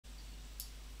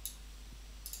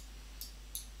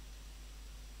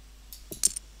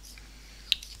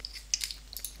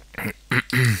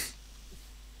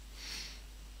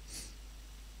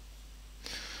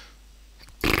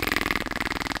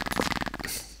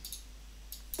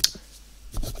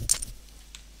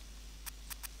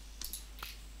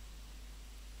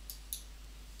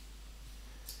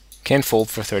Can't fold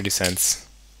for 30 cents.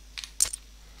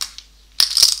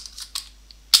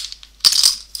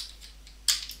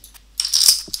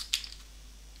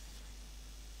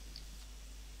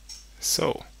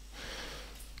 So,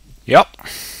 yep.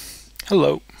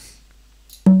 Hello.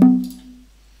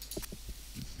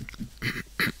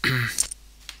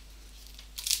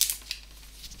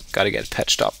 Gotta get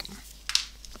patched up.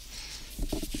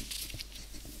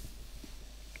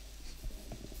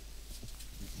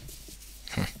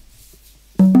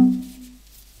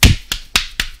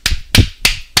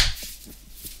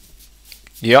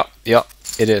 Yep,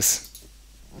 it is.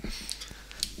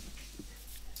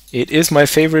 It is my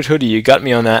favorite hoodie. You got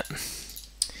me on that.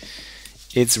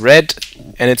 It's red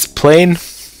and it's plain,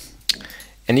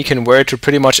 and you can wear it to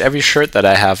pretty much every shirt that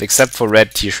I have except for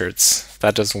red t-shirts.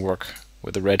 That doesn't work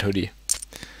with a red hoodie.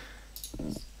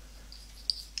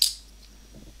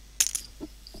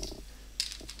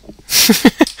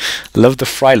 Love the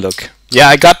fry look. Yeah,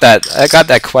 I got that. I got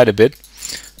that quite a bit.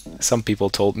 Some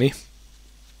people told me.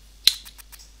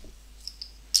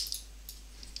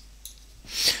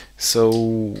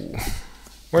 So,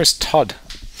 where's Todd?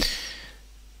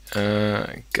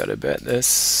 Gotta bet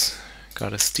this.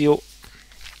 Gotta steal.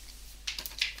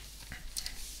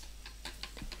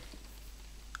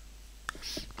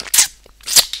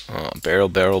 Oh, barrel,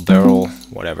 barrel, barrel,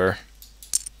 whatever.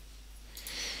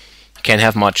 Can't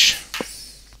have much.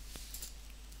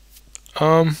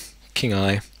 King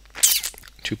eye.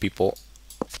 2 people.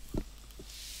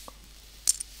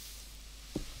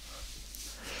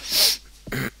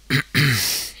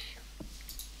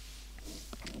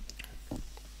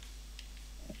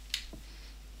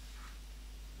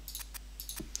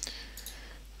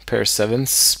 Pair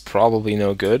 7s, probably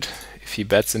no good. If he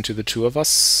bets into the 2 of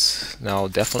us, now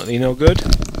definitely no good.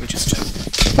 Let me just check.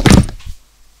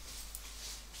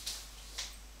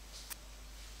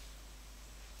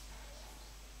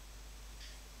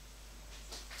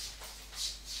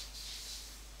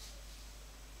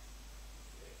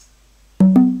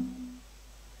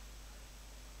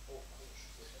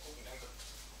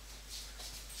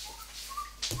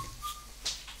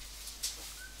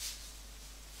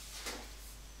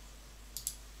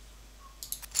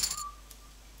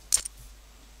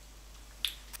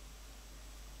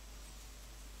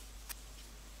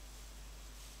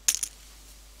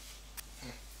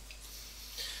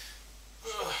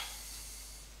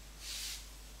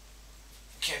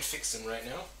 Can't fix them right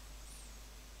now.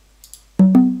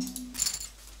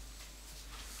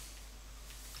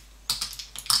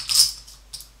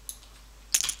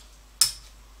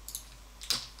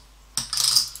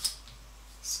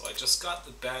 So I just got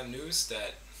the bad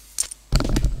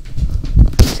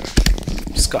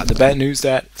news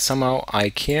that somehow I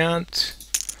can't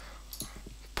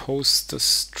post the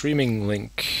streaming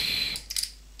link,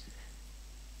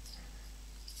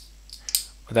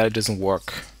 or that it doesn't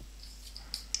work.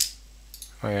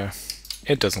 Oh yeah,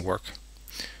 it doesn't work.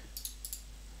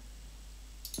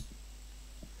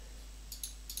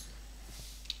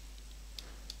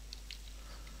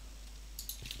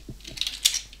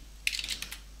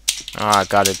 Ah,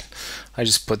 got it. I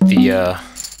just put the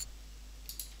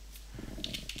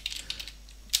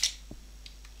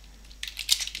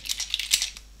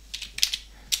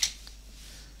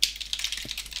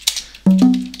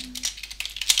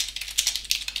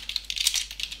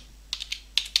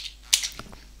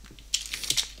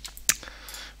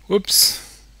whoops.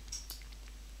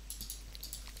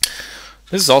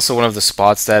 This is also one of the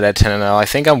spots that at 10 NL I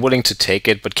think I'm willing to take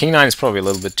it, but King 9 is probably a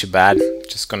little bit too bad.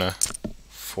 Just gonna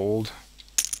fold.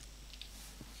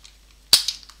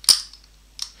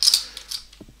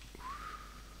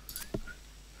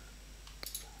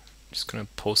 Just gonna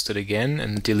post it again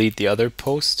and delete the other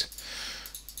post.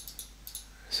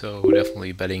 So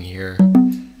definitely betting here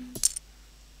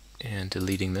and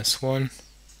deleting this one.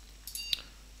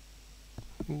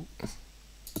 Ooh.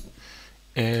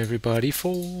 Everybody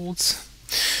folds.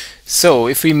 So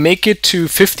if we make it to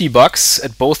 50 bucks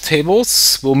at both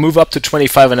tables, we'll move up to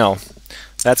 25 NL.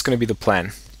 That's going to be the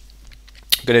plan.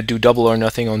 I'm going to do double or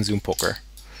nothing on Zoom Poker.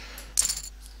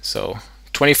 So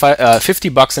 50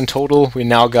 bucks in total. We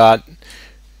now got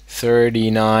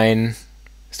 39.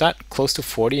 Is that close to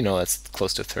 40? No, that's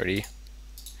close to 30.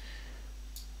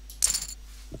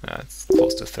 That's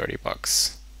close to 30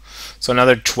 bucks. So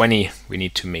another 20 we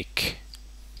need to make.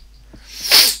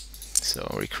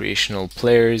 So recreational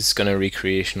players, gonna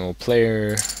recreational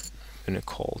player, I'm gonna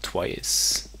call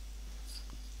twice.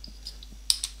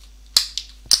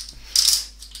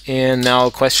 And now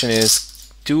the question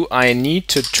is, do I need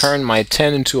to turn my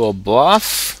 10 into a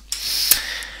bluff?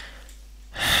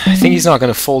 I think he's not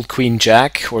gonna fold Queen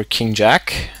Jack or King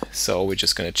Jack, so we're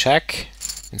just going to check.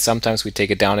 And sometimes we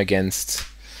take it down against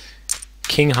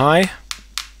king high.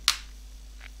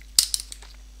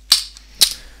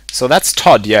 So that's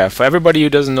Todd, yeah. For everybody who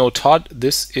doesn't know Todd,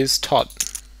 this is Todd.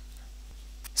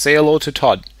 Say hello to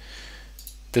Todd.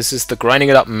 This is the Grinding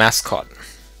It Up mascot.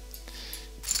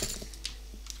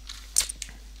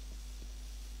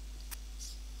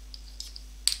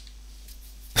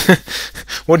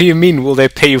 What do you mean, will they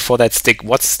pay you for that stick?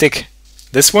 What stick?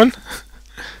 This one?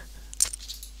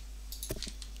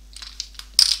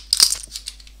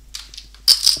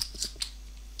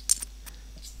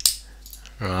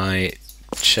 Right,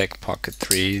 check pocket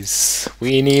threes.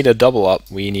 We need a double up.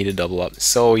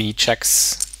 So he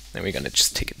checks. Then we're gonna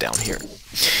just take it down here.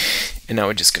 And now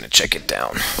we're just gonna check it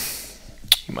down.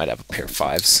 He might have a pair of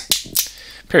fives.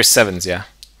 Pair of sevens, yeah.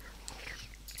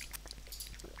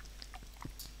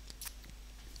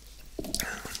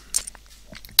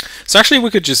 So actually we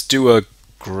could just do a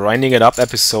Grinding It Up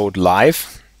episode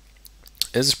live.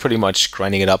 This is pretty much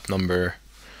Grinding It Up number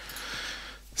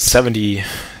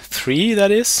 73,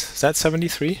 that is? Is that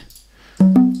 73?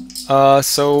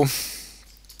 So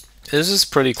this is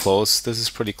pretty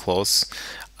close.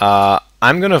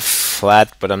 I'm gonna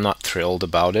flat, but I'm not thrilled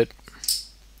about it.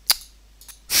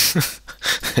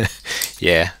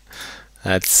 Yeah,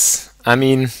 I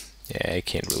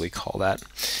can't really call that.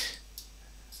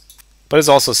 But it's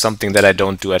also something that I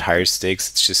don't do at higher stakes.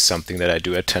 It's just something that I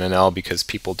do at 10NL because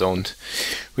people don't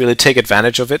really take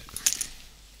advantage of it.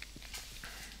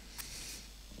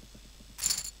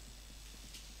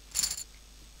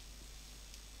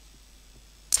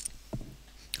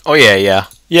 Oh yeah.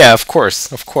 Yeah, of course.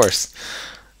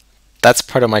 That's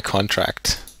part of my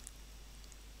contract.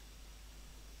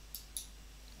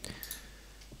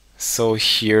 So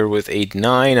here with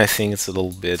 8-9, I think it's a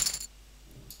little bit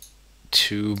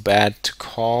too bad to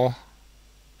call.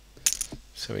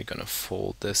 So we're gonna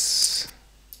fold this.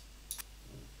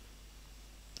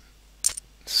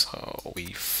 So we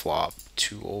flop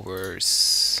 2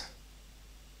 overs.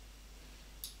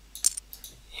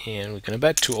 And we're gonna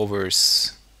bet 2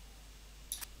 overs.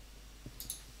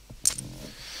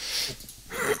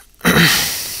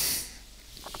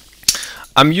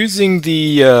 I'm using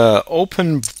the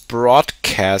Open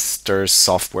Broadcaster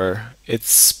software.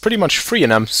 It's pretty much free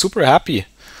and I'm super happy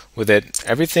with it.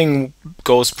 Everything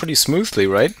goes pretty smoothly,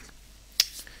 right?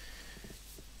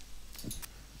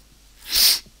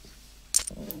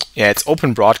 Yeah, it's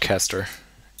Open Broadcaster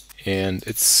and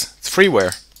it's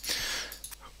freeware,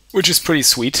 which is pretty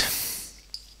sweet.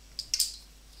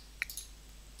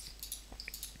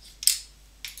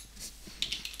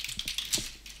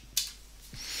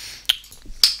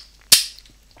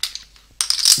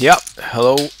 Yep,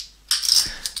 hello.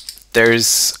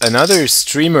 There's another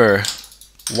streamer,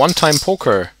 One Time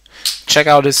Poker. Check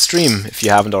out his stream if you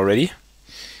haven't already.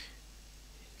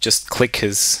 Just click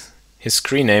his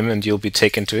screen name and you'll be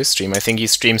taken to his stream. I think he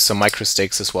streams some micro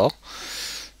stakes as well,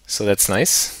 so that's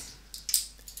nice.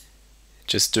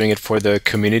 Just doing it for the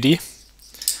community.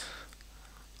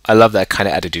 I love that kind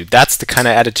of attitude. That's the kind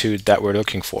of attitude that we're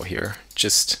looking for here.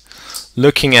 Just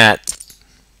looking at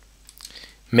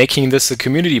making this a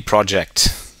community project.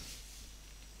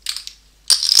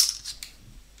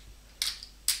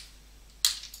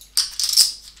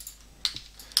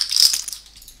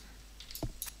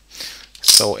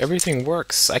 So everything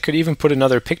works. I could even put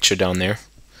another picture down there,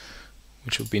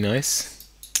 which would be nice.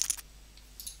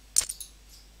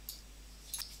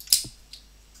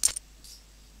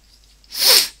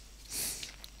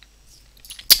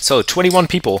 So 21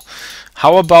 people.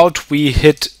 How about we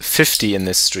hit 50 in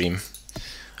this stream?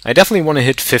 I definitely want to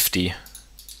hit 50.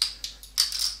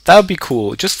 That would be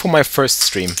cool, just for my first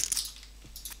stream.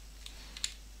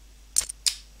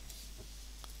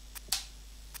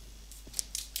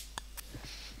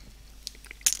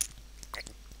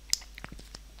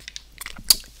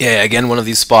 Yeah, again, one of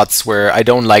these spots where I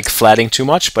don't like flatting too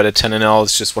much, but a 10NL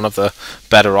is just one of the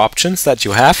better options that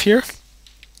you have here.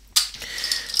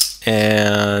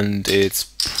 And it's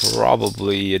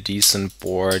probably a decent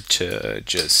board to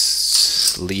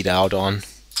just lead out on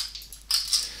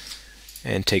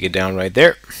and take it down right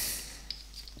there.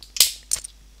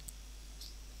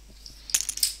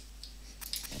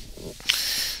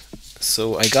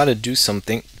 So I gotta do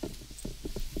something.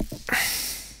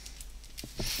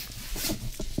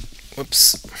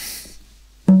 Whoops.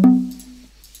 Let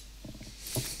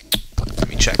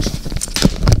me check.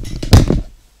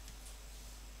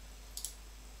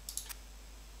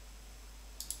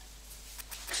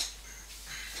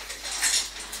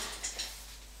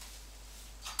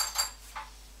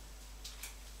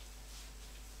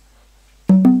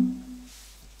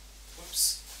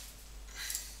 Whoops.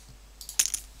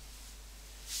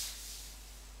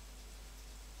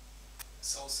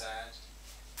 sad.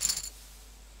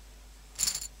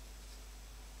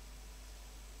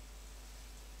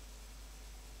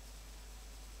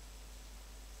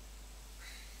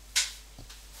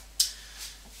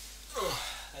 Oh,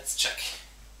 let's check.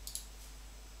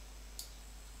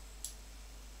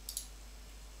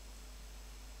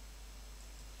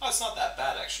 Oh, it's not that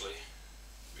bad actually.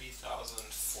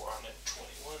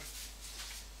 3,421.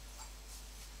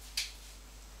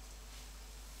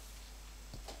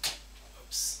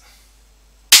 Oops.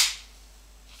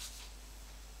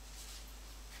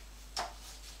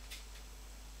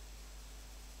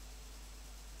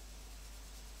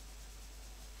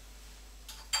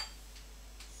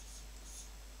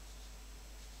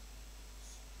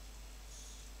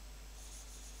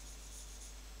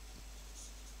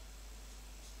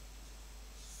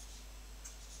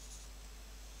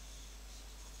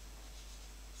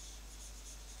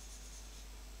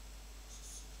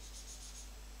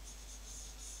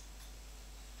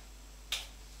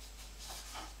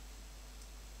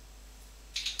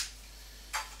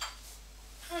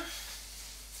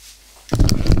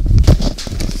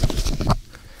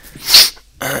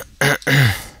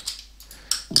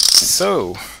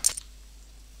 So,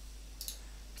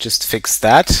 just fix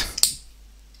that.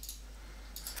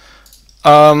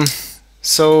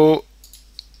 So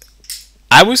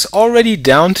I was already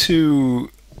down to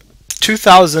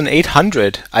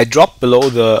 2,800. I dropped below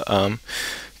the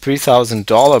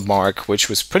 $3,000 mark, which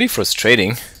was pretty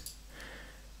frustrating.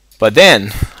 But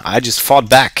then I just fought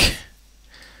back.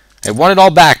 I won it all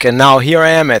back, and now here I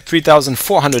am at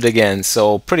 3,400 again.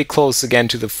 So pretty close again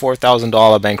to the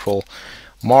 $4,000 bankroll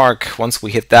mark. Once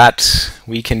we hit that,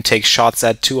 we can take shots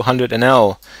at 200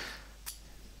 NL,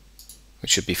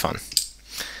 which should be fun.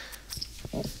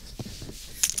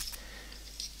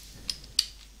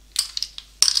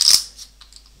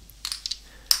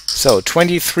 So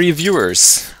 23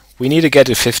 viewers. We need to get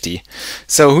to 50.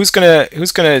 So who's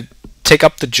gonna take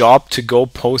up the job to go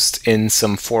post in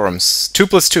some forums? 2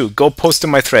 plus 2. Go post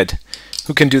in my thread.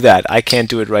 Who can do that? I can't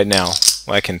do it right now.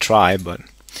 Well, I can try, but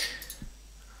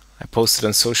I posted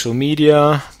on social media.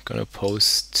 I'm gonna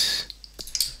post.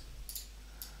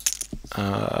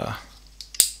 Gonna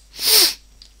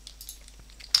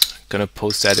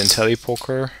post at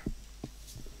IntelliPoker.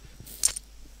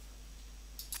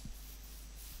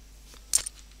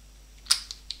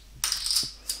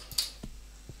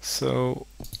 So,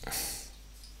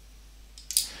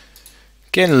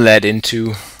 getting led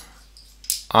into,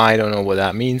 I don't know what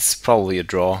that means, probably a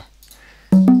draw.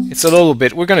 It's a little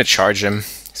bit, we're gonna charge him,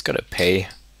 he's gotta pay.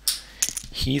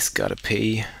 He's gotta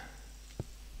pay.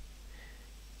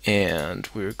 And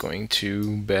we're going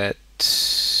to bet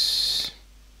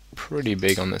pretty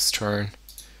big on this turn.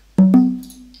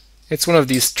 It's one of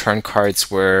these turn cards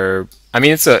where, I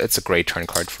mean, it's a great turn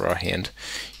card for our hand.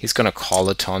 He's gonna call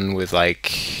a ton with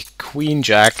like Queen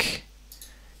Jack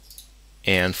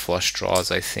and flush draws,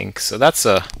 I think. So it's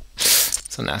a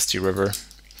nasty river.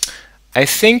 I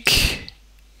think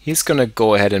he's gonna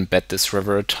go ahead and bet this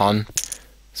river a ton,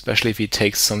 especially if he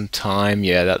takes some time.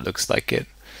 Yeah, that looks like it.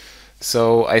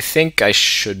 So I think I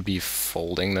should be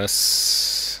folding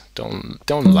this. Don't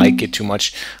like it too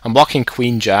much. I'm blocking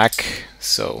Queen Jack,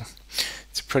 so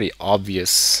it's a pretty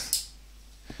obvious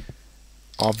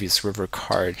river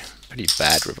card, pretty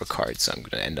bad river card, so I'm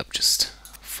going to end up just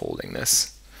folding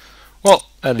this.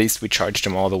 Well, at least we charged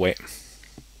him all the way.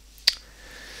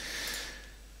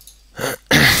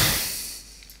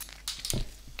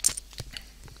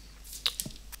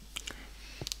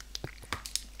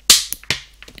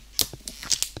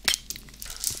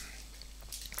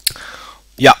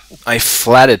 Yeah, I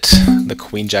flatted the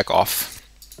Queen Jack off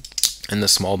in the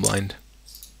small blind.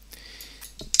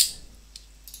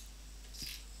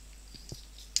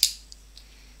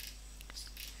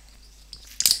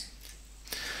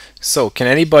 So, can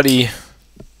anybody...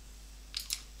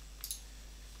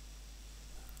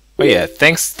 Oh yeah,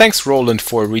 thanks Roland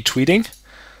for retweeting.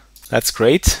 That's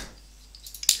great.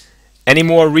 Any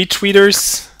more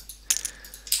retweeters?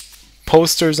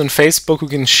 Posters on Facebook who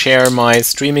can share my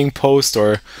streaming post,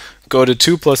 or go to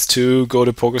 2 plus 2, go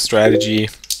to Poker Strategy,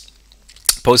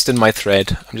 post in my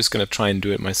thread. I'm just going to try and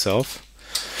do it myself.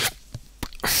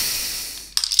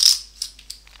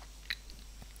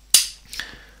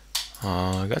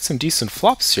 I got some decent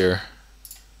flops here.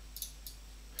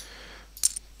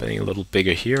 Betting a little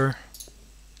bigger here.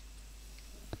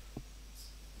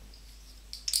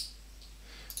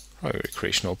 Probably a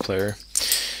recreational player.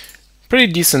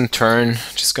 Pretty decent turn.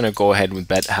 Just gonna go ahead and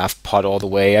bet half pot all the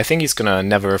way. I think he's gonna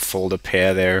never fold a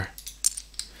pair there.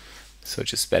 So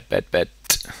just bet.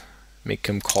 Make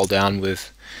him call down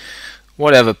with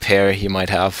whatever pair he might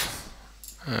have.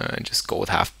 Just go with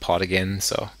half pot again.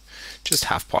 So just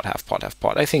half pot, half pot, half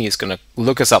pot. I think he's gonna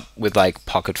look us up with like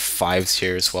pocket fives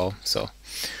here as well. So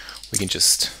we can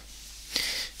just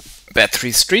bet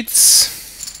 3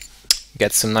 streets,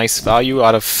 get some nice value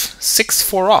out of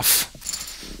 6-4 off.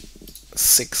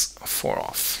 6-4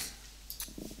 off.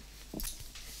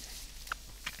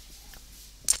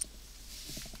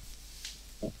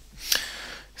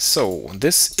 So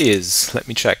this is, let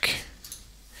me check.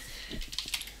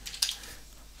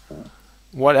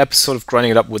 What episode of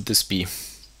Grinding It Up would this be?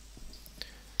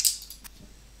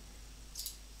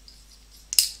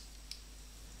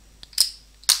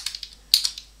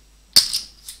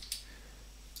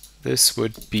 This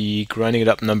would be Grinding It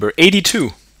Up number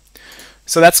 82.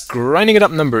 So that's Grinding It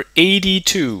Up number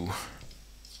 82.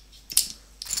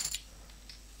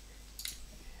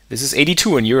 This is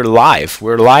 82 and you're live.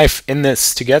 We're live in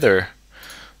this together.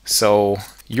 So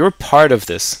you're part of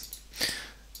this.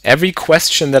 Every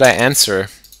question that I answer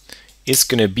is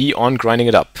going to be on Grinding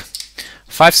It Up.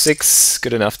 5-6,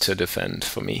 good enough to defend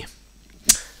for me.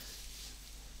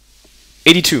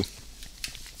 82.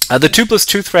 The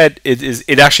 2+2 thread,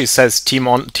 it actually says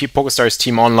PokerStars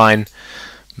Team Online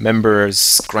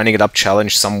members Grinding It Up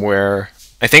challenge somewhere.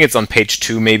 I think it's on page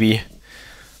 2 maybe.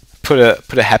 Put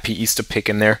a happy Easter pick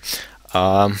in there.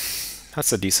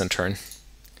 That's a decent turn.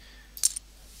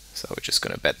 So we're just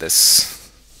going to bet this.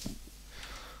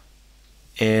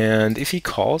 And if he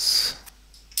calls,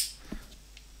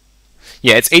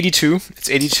 yeah, it's 82. It's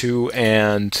 82,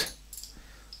 and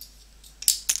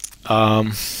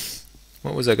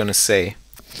what was I gonna say?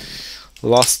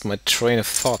 Lost my train of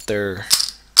thought there.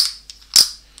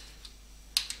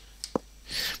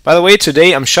 By the way,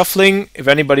 today I'm shuffling. If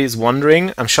anybody is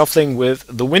wondering, I'm shuffling with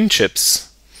the win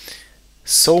chips.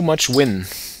 So much win.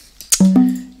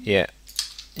 Yeah.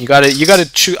 You gotta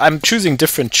choose. I'm choosing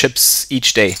different chips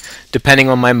each day, depending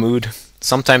on my mood.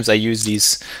 Sometimes I use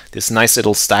this nice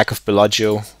little stack of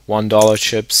Bellagio $1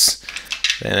 chips.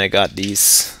 Then I got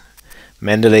these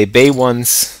Mandalay Bay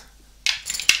ones.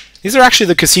 These are actually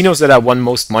the casinos that I won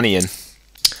most money in.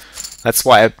 That's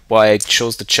why I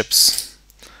chose the chips.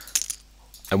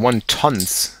 I won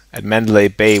tons at Mandalay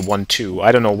Bay 1-2.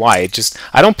 I don't know why.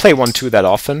 I don't play 1-2 that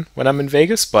often when I'm in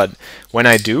Vegas, but when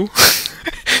I do.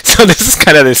 So this is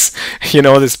kind of this, you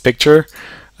know, this picture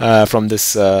from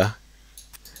this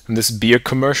beer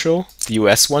commercial, the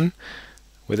US one,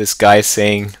 with this guy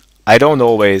saying, "I don't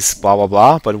always blah blah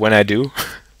blah, but when I do,"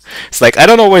 it's like I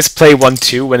don't always play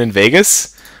 1-2 when in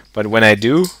Vegas, but when I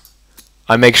do,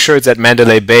 I make sure it's at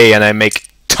Mandalay Bay and I make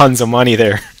tons of money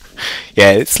there.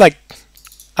 Yeah, it's like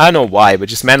I don't know why, but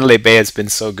just Mandalay Bay has been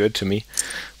so good to me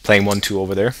playing 1-2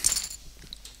 over there.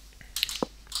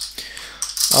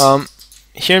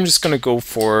 Here I'm just gonna go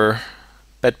for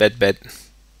bet.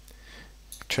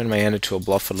 Turn my hand into a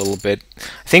bluff a little bit.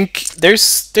 I think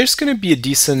there's gonna be a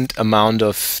decent amount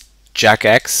of Jack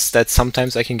X that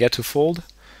sometimes I can get to fold.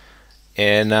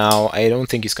 And now I don't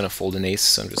think he's gonna fold an ace,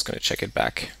 so I'm just gonna check it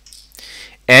back.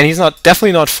 And he's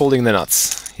definitely not folding the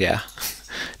nuts. Yeah,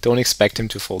 don't expect him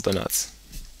to fold the nuts.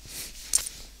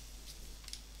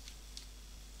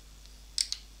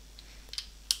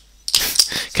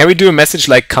 Can we do a message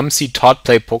like, "Come see Todd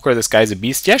play poker, this guy's a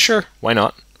beast"? Yeah, sure. Why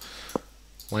not?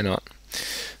 Why not?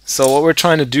 So what we're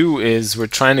trying to do is we're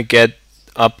trying to get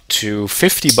up to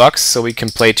 50 bucks so we can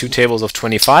play 2 tables of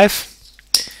 25.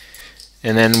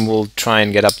 And then we'll try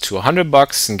and get up to 100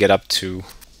 bucks and get up to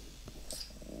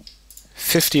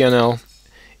 50 NL.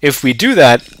 If we do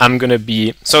that, I'm going to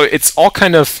be... So it's all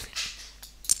kind of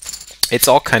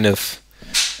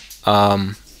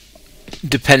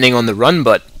depending on the run,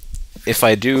 but if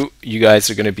I do, you guys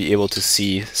are going to be able to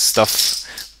see stuff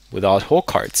without hole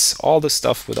cards. All the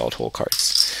stuff without hole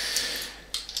cards.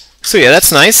 So yeah,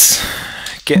 that's nice.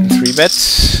 Getting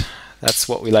 3-bet. That's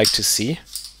what we like to see.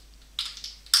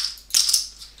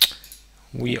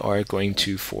 We are going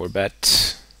to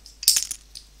 4-bet.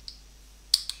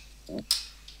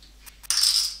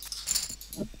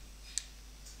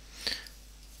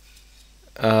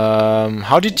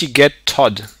 How did you get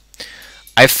Todd?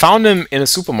 I found him in a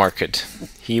supermarket.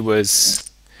 He was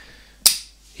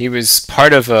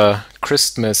part of a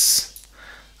Christmas,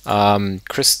 I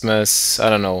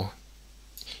don't know.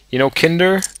 You know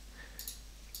Kinder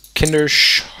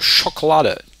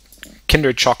Chocolate.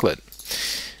 Kinder Chocolate.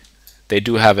 They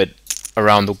do have it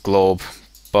around the globe,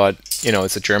 but you know,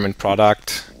 it's a German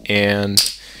product, and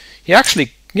he's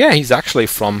actually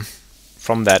from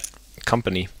that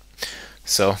company.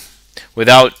 So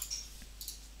without,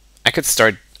 I could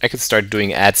start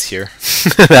doing ads here.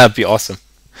 That'd be awesome.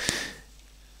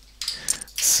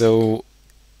 So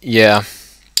yeah,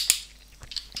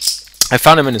 I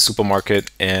found him in a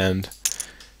supermarket, and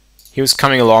he was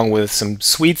coming along with some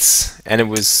sweets, and it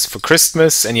was for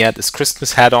Christmas, and he had this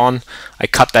Christmas hat on. I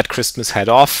cut that Christmas hat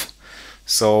off,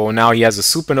 so now he has a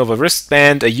Supernova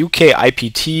wristband, a UK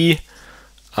IPT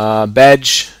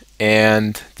badge,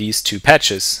 and these 2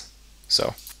 patches.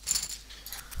 So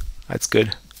that's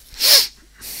good.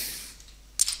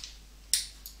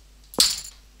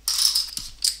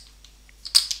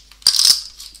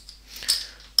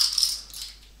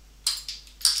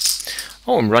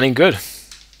 Oh, I'm running good.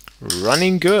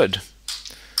 Running good.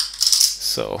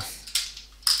 So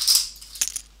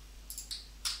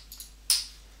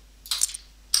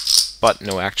but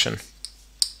no action.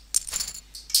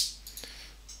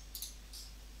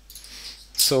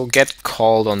 So get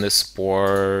called on this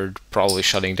board, probably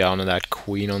shutting down on that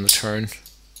queen on the turn.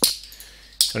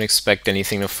 Don't expect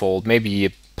anything to fold. Maybe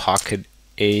a pocket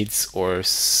 8s or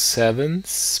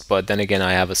 7s, but then again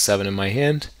I have a 7 in my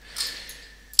hand.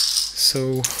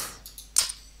 So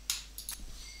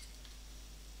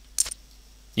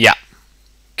yeah,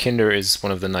 Kinder is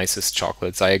one of the nicest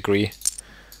chocolates, I agree.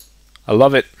 I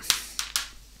love it.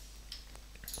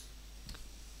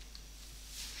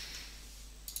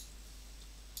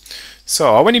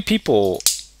 So how many people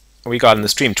we got in the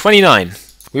stream? 29.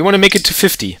 We want to make it to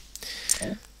 50.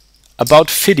 About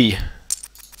 50.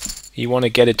 We want to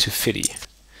get it to 50.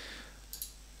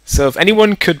 So if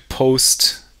anyone could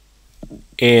post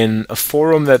in a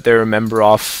forum that they're a member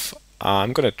of,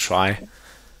 I'm gonna try.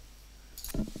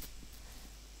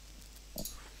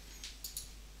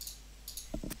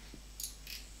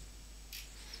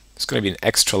 It's gonna be an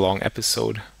extra long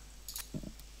episode.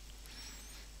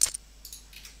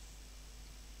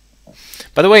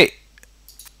 By the way,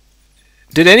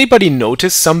 did anybody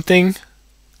notice something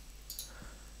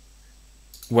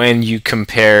when you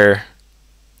compare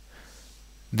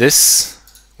this,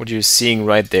 what you're seeing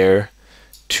right there,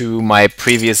 to my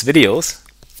previous videos,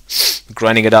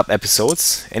 grinding it up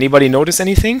episodes? Anybody notice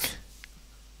anything?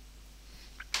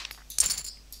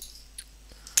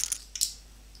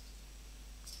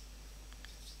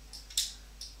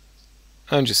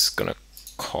 I'm just gonna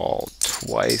call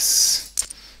twice.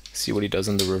 See what he does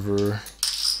on the river.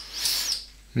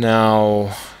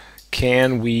 Now,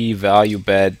 can we value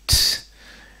bet?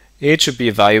 It should be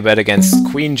a value bet against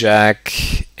Queen Jack,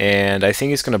 and I think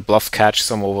he's going to bluff catch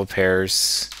some over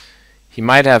pairs. He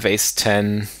might have Ace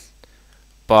 10,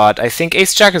 but I think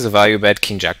Ace Jack is a value bet.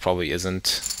 King Jack probably isn't.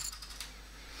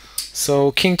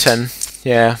 So King 10,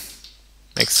 yeah,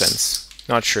 makes sense.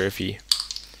 Not sure if he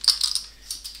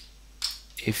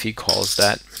calls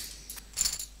that.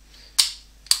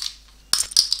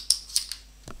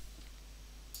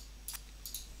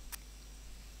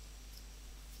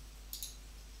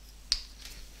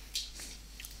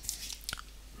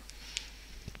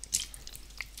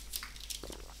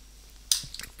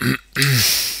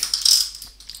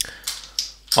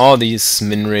 All these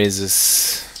min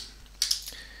raises.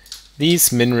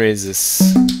 These min raises.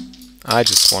 I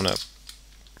just want to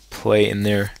play in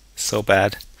there so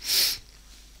bad.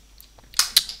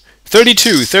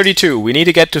 32. We need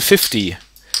to get to 50.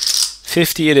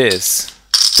 50 it is.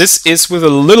 This is with a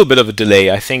little bit of a delay.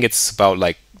 I think it's about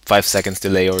like 5 seconds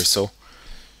delay or so.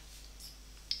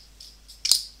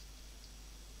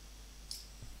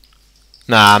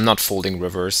 Nah, I'm not folding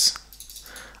rivers.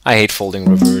 I hate folding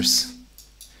rivers.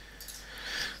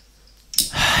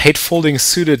 I hate folding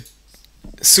suited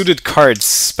cards,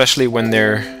 especially when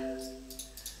they're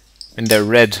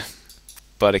red,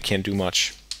 but I can't do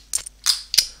much.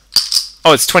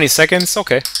 Oh, it's 20 seconds?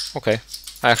 Okay.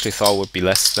 I actually thought it would be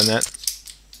less than that.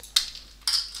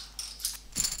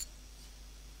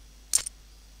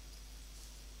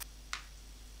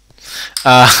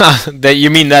 That you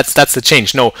mean that's the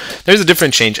change? No, there's a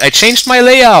different change. I changed my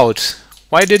layout.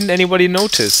 Why didn't anybody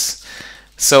notice?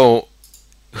 So,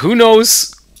 who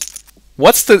knows?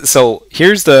 What's the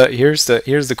here's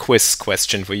the quiz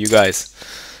question for you guys.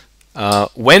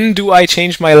 When do I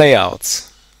change my layouts?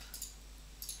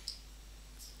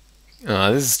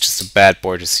 This is just a bad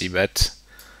board to c-bet.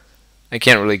 I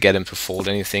can't really get him to fold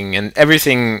anything, and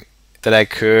everything that I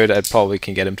could, I probably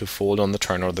can get him to fold on the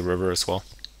turn or the river as well.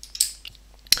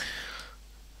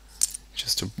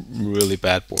 Just a really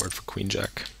bad board for Queen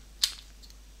Jack.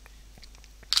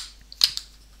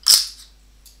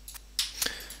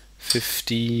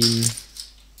 $15.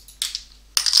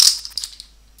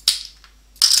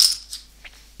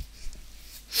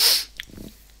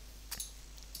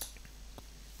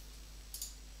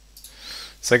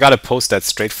 So I gotta post that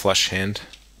straight flush hand.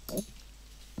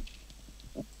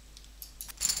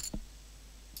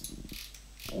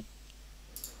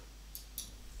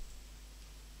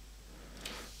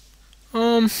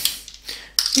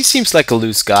 He seems like a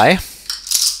loose guy.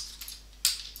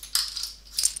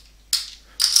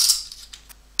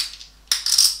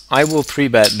 I will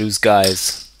 3-bet loose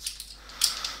guys.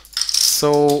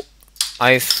 So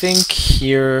I think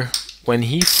here when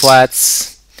he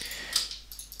flats,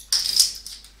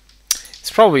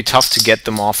 it's probably tough to get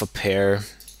them off a pair.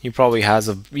 He probably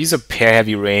he's a pair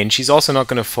heavy range. He's also not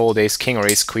going to fold ace king or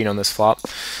ace queen on this flop,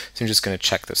 so I'm just going to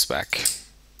check this back.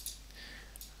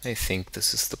 I think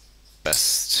this is the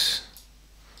best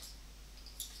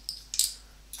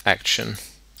action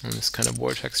on this kind of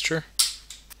board texture.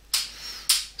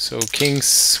 So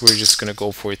kings, we're just going to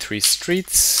go for 3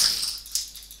 streets.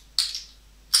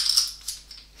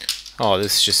 Oh,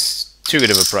 this is just too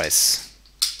good of a price.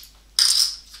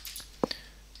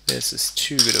 This is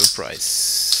too good of a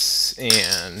price.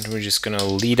 And we're just going to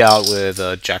lead out with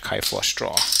a jack high flush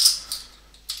draw.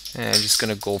 And I'm just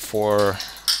going to go for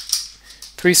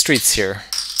 3 streets here.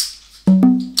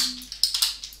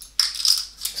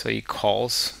 So he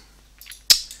calls.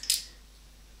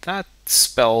 That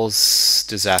spells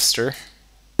disaster.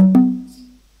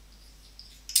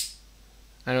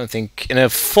 I don't think, in a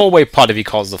full-way pot if he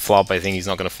calls the flop, I think he's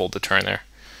not going to fold the turn there.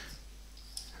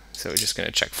 So we're just going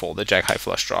to check fold the jack high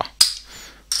flush draw.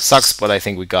 Sucks, but I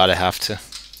think we gotta have to.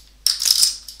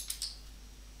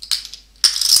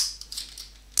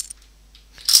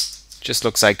 Just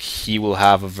looks like he will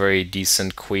have a very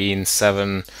decent queen,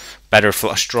 7 better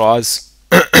flush draws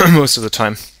most of the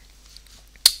time.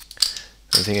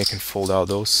 I think I can fold out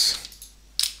those.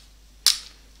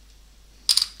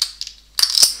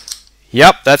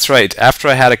 Yep, that's right. After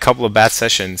I had a couple of bad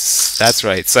sessions, that's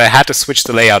right. So I had to switch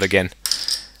the layout again.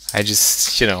 I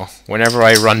just, you know, whenever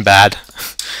I run bad,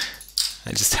 I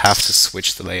just have to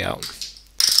switch the layout.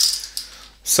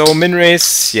 So min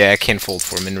raise, yeah, I can't fold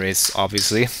for min raise,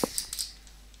 obviously.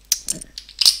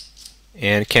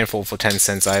 And can't fold for 10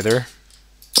 cents either.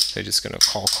 So I'm just gonna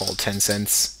call 10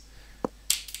 cents.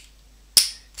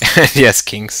 And yes,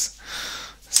 kings.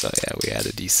 So yeah, we had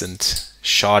a decent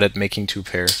shot at making 2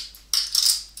 pair.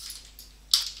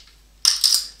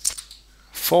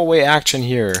 Full-way action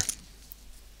here.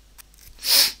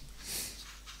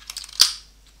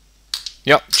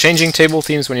 Yep, changing table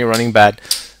themes when you're running bad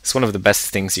is one of the best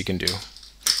things you can do.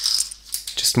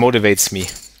 Just motivates me.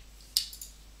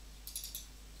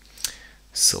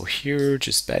 So here,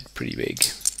 just bet pretty big.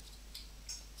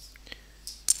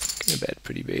 Gonna bet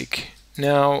pretty big.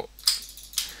 Now,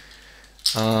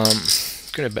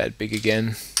 gonna bet big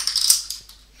again.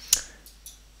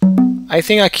 I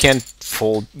think I can't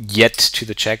fold yet to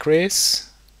the check raise.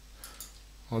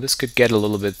 Well, this could get a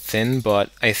little bit thin, but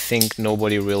I think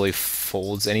nobody really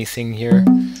folds anything here.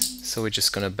 So we're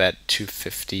just gonna bet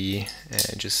 250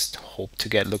 and just hope to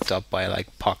get looked up by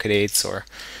like pocket 8s or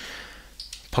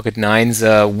pocket 9s.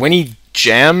 When he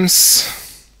jams,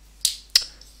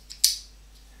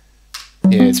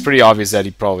 yeah, it's pretty obvious that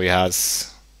he probably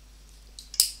has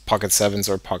pocket 7s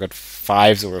or pocket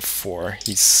 5s or a 4.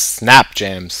 He snap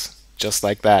jams just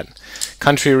like that.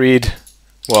 Country read,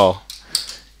 well,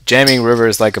 jamming river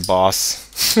is like a boss.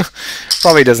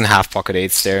 Probably doesn't have pocket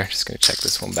 8s there. Just gonna check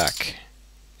this one back.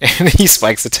 And he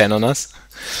spikes a 10 on us.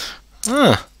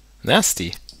 Ah,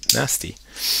 nasty, nasty.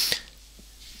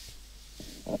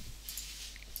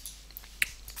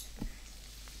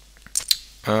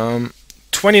 Um,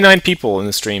 29 people in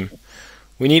the stream.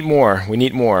 We need more. We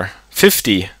need more.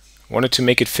 50. Wanted to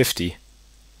make it 50.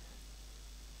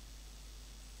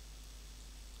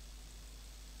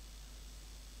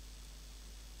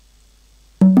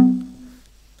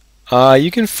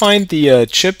 You can find the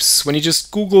chips when you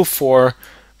just Google for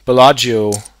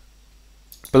Bellagio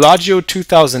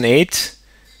 2008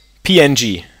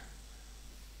 PNG.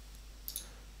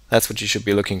 That's what you should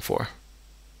be looking for.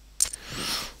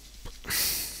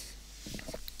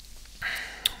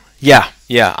 Yeah,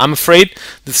 I'm afraid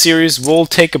the series will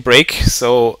take a break,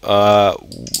 so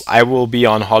I will be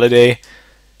on holiday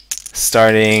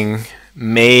starting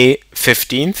May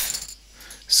 15th.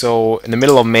 So in the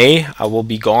middle of May, I will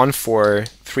be gone for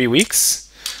 3 weeks,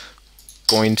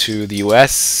 going to the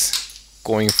US,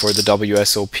 going for the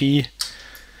WSOP,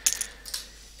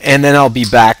 and then I'll be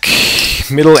back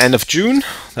end of June.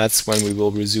 That's when we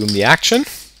will resume the action.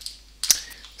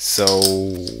 So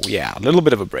yeah, a little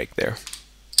bit of a break there,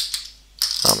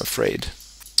 I'm afraid.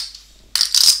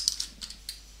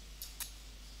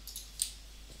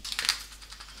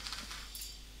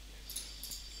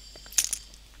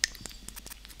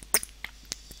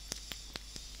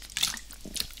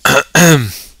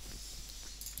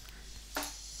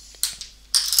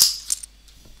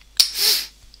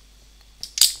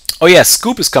 Oh yeah,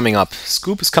 Scoop is coming up.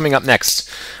 Scoop is coming up next.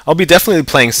 I'll be definitely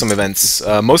playing some events,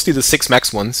 mostly the 6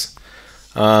 max ones.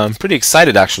 I'm pretty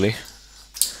excited actually.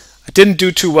 I didn't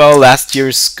do too well last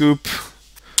year's scoop,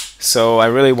 so I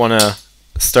really want to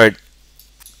start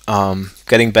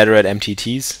getting better at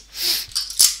MTTs.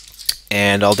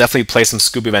 And I'll definitely play some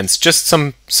scoop events, just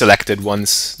some selected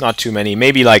ones, not too many.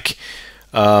 Maybe like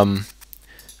around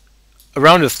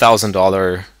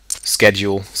 $1,000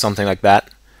 schedule, something like that,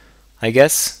 I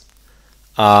guess.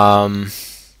 And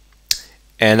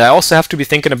I also have to be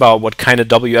thinking about what kind of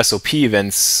WSOP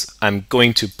events I'm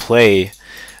going to play.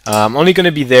 I'm only going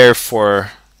to be there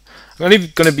for, I'm only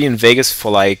going to be in Vegas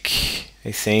for like,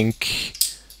 I think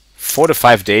 4 to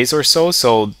 5 days or so.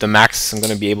 So the max I'm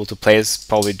going to be able to play is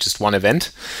probably just one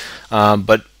event.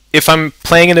 But if I'm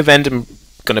playing an event, I'm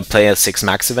going to play a 6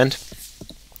 max event.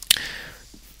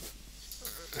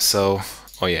 So,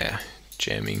 oh yeah,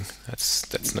 jamming,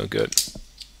 that's no good.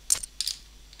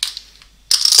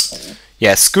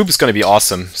 Yeah, Scoop is going to be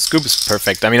awesome. Scoop is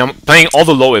perfect. I mean, I'm playing all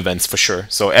the low events for sure.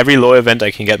 So every low event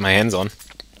I can get my hands on,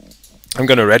 I'm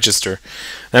going to register.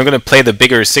 And I'm going to play the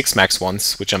bigger 6 max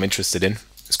ones, which I'm interested in.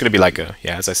 It's going to be like a,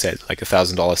 yeah, as I said, like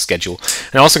 $1,000 schedule.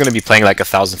 And I'm also going to be playing like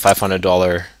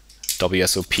 $1,500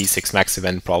 WSOP 6 max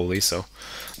event probably. So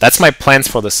that's my plans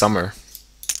for the summer.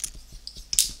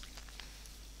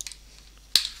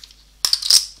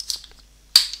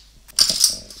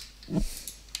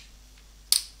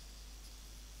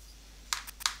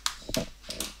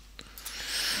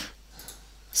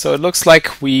 So it looks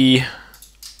like we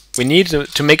need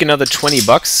to make another 20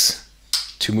 bucks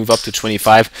to move up to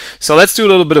 25. So let's do a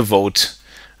little bit of vote.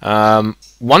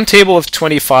 One table of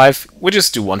 25. We'll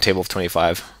just do one table of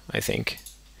 25, I think.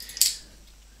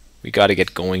 We got to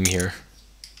get going here.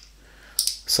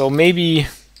 So maybe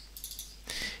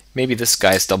this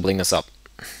guy's doubling us up.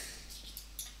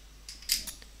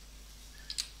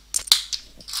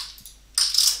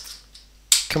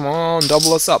 Come on,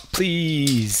 double us up,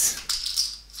 please.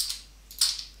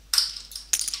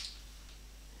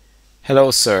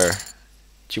 Hello, sir.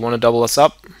 Do you want to double us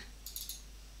up?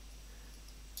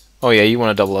 Oh yeah, you want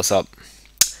to double us up.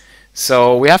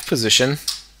 So we have position.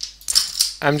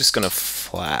 I'm just gonna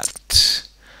flat.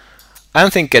 I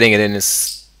don't think getting it in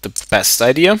is the best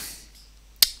idea,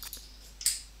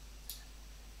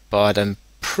 but I'm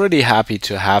pretty happy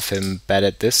to have him bet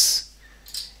at this,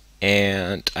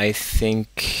 and I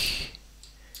think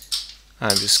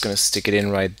I'm just gonna stick it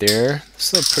in right there.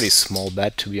 This is a pretty small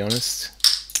bet, to be honest.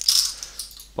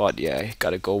 But yeah, you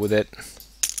gotta go with it.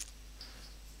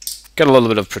 Got a little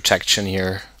bit of protection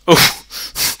here. Oh,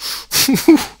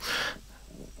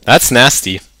 that's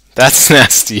nasty. That's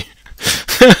nasty.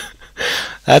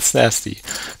 That's nasty.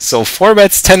 So 4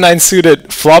 bets, 10-9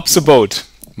 suited, flops a boat.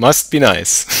 Must be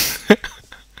nice.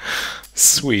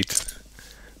 Sweet.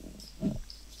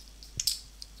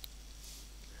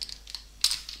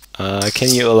 Can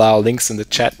you allow links in the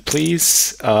chat,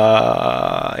 please?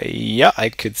 Yeah, I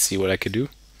could see what I could do.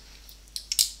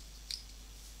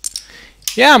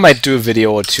 Yeah, I might do a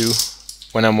video or two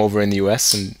when I'm over in the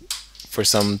US and for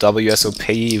some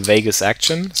WSOP Vegas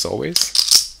action, as always.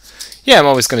 Yeah, I'm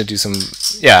always going to do some,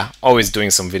 yeah, always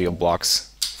doing some video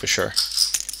blocks, for sure.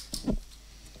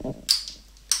 I'm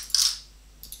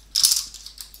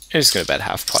just going to bet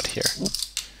half pot here.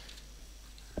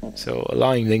 So,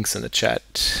 allowing links in the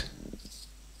chat.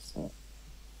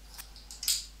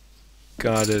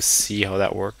 Gotta see how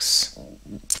that works.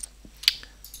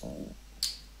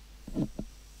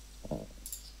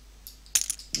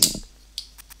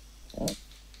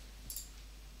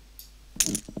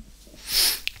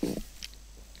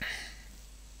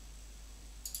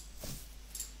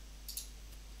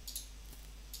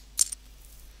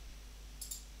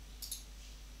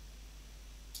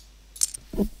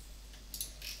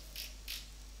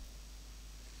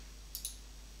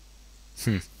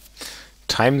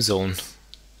 Time zone.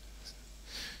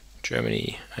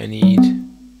 Germany. I need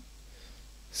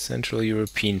Central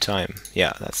European time.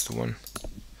 Yeah, that's the one.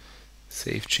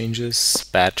 Save changes.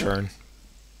 Bad turn.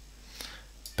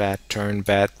 Bad turn,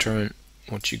 bad turn.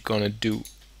 What you gonna do?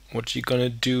 What you gonna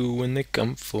do when they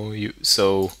come for you?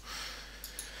 So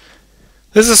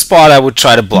this is a spot I would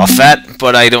try to bluff at,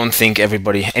 but I don't think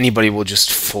anybody will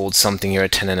just fold something here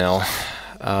at 10 and L.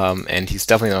 And he's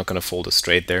definitely not gonna fold a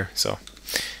straight there, so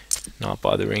not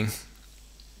bothering.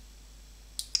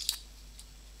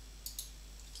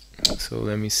 So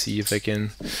let me see if I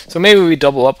can. So maybe we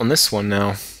double up on this one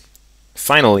now.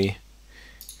 Finally.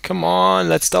 Come on,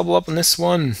 let's double up on this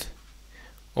one.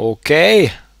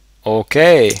 Okay.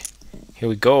 Okay. Here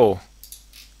we go.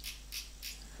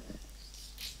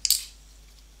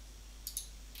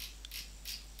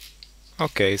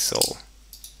 Okay, so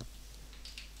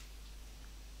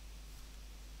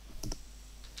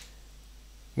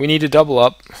We need to double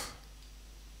up.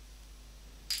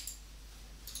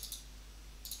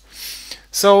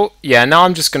 So yeah, now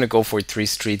I'm just gonna go for 3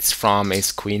 streets from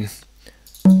ace queen.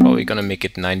 Probably gonna make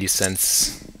it 90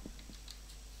 cents.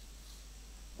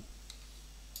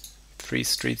 3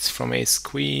 streets from ace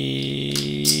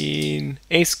queen.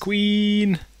 Ace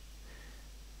queen.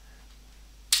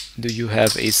 Do you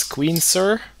have ace queen,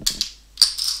 sir?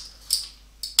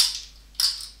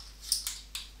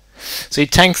 So he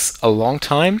tanks a long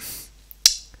time.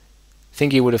 I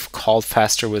think he would have called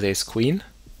faster with ace queen.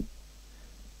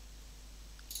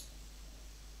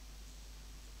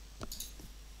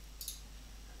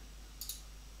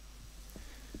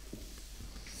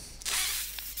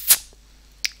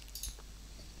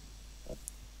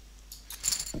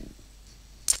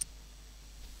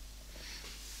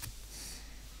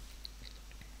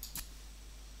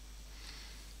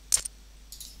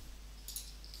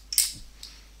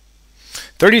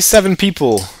 "37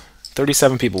 people.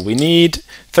 37 people. We need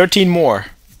 13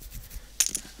 more.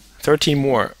 13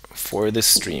 more for this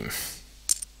stream."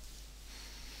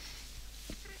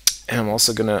 And I'm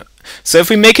also gonna... So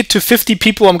if we make it to 50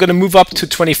 people, I'm gonna move up to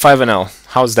 25 NL.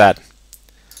 How's that?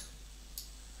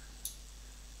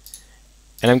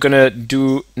 And I'm gonna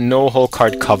do no whole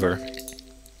card cover.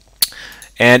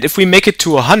 And if we make it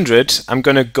to 100, I'm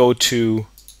gonna go to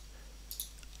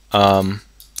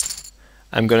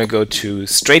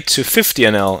straight to 50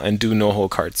 NL and do no whole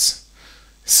cards.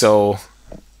 So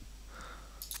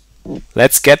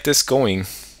let's get this going.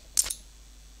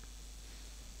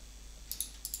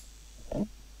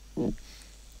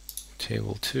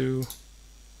 Table 2.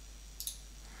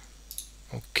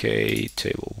 Okay,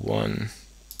 table 1.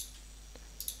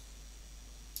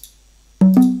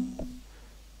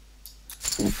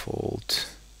 Fold.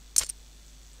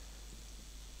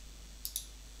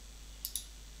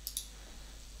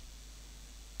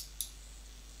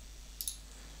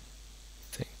 I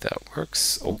think that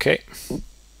works. Okay.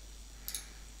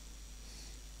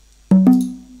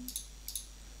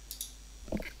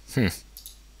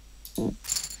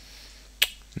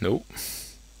 Nope.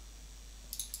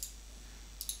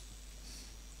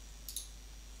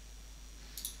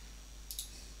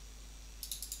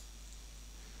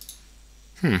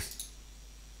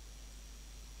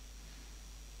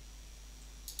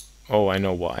 Oh, I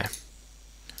know why.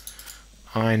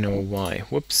 I know why.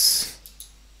 Whoops.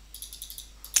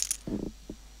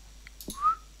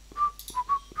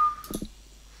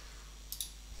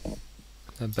 Is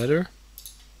that better?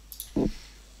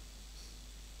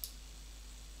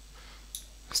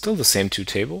 Still the same 2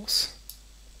 tables.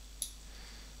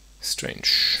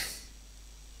 Strange.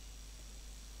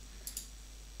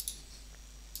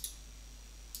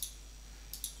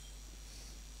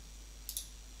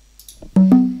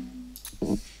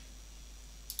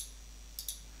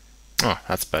 Oh,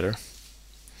 that's better.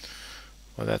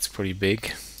 Well, that's pretty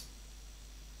big.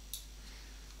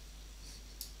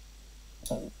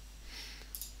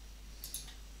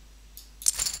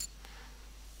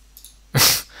 I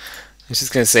was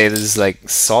just gonna say this is like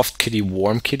soft kitty,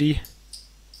 warm kitty.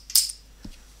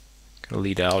 Gonna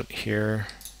lead out here.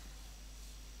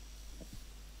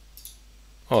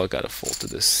 Oh, I gotta fold to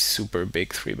this super big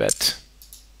 3-bet.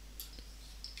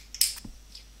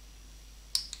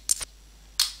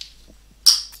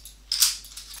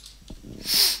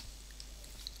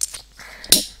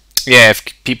 Yeah, if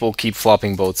people keep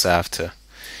flopping boats, I have to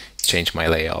change my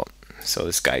layout. So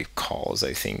this guy calls.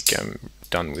 I think I'm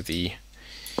done with the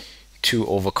 2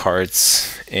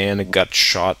 overcards and a gut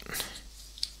shot.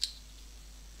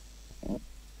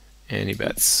 And he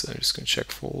bets. I'm just going to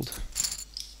check fold.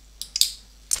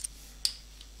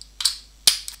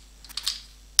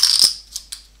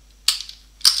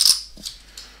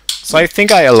 So I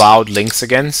think I allowed links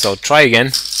again, so try again.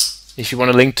 If you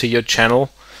want to link to your channel,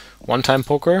 One Time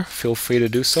Poker, feel free to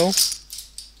do so.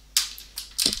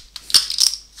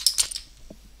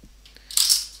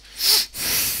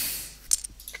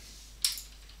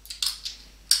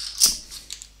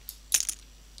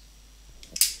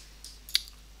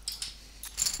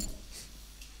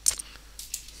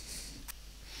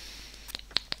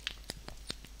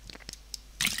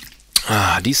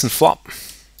 Decent flop.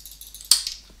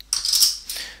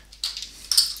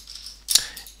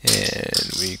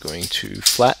 And we're going to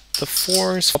flat the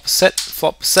 4s, flop a set,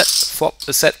 flop a set, flop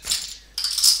a set.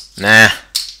 Nah,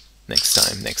 next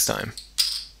time, next time.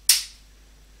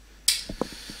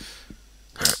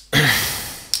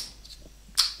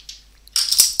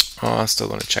 Oh, still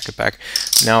going to check it back.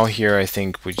 Now here I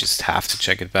think we just have to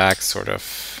check it back, sort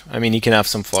of. I mean, he can have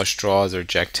some flush draws or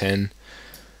Jack 10.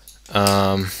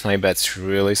 My bet's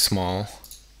really small.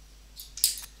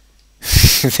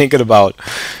 thinking about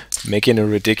making a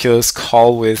ridiculous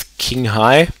call with king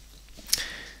high.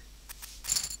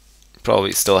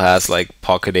 Probably still has like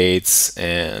pocket eights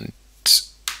and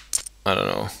I don't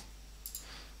know,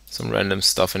 some random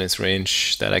stuff in its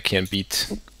range that I can't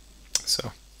beat.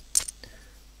 So,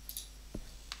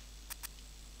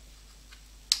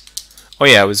 oh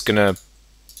yeah, I was gonna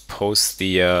post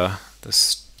the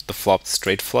flop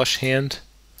straight flush hand.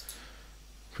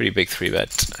 Pretty big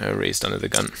 3-bet raised under the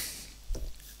gun.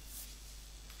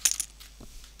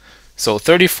 So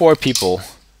 34 people.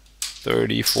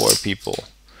 34 people.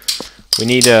 We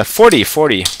need 40.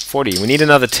 We need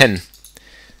another 10.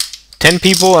 10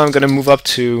 people, I'm going to move up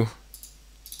to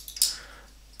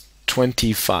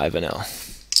 25 NL.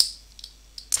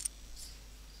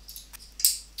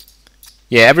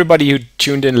 Yeah, everybody who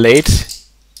tuned in late,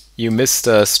 you missed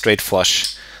a straight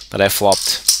flush that I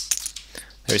flopped.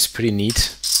 That was pretty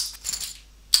neat.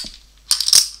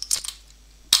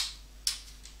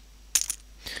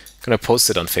 I'm going to post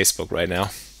it on Facebook right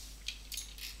now.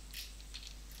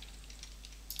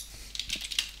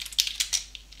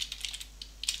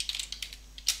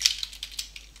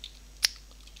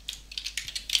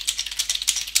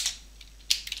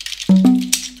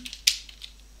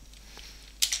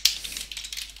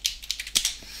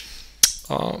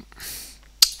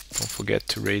 Don't forget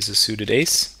to raise a suited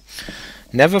ace.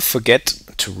 Never forget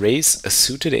to raise a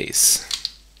suited ace.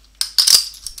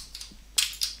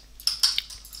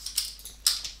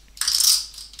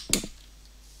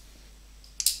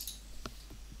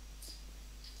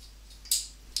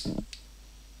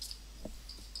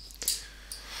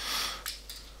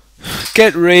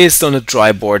 Get raised on a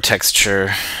dry board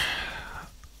texture.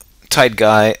 Tight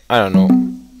guy, I don't know.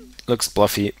 Looks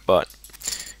bluffy, but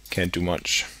can't do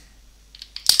much.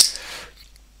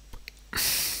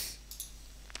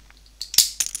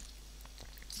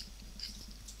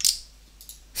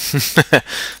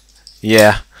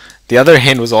 Yeah, the other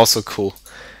hand was also cool.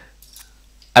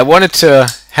 I wanted to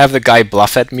have the guy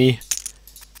bluff at me,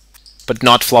 but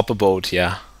not flop a boat,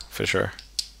 yeah, for sure.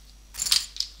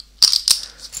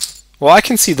 Well, I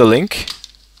can see the link.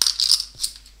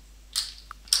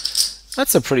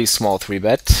 That's a pretty small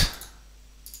 3-bet.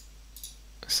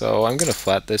 So I'm gonna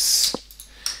flat this.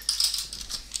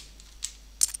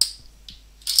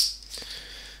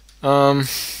 1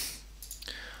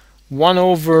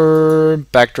 over,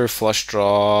 backdoor flush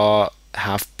draw,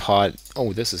 half pot.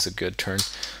 Oh, this is a good turn.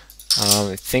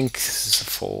 I think this is a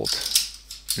fold.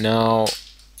 No,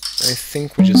 I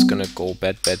think we're just gonna go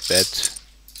bet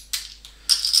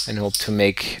and hope to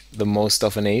make the most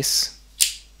of an ace.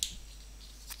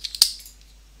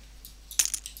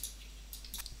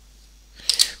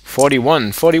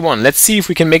 $41. Let's see if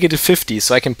we can make it to 50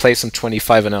 so I can play some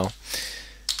 25 and 0.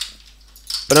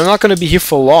 But I'm not going to be here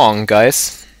for long,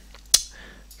 guys.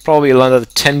 Probably another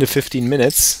 10 to 15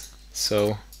 minutes.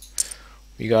 So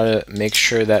we gotta make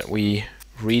sure that we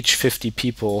reach 50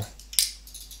 people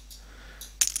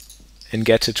and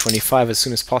get to 25 as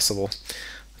soon as possible.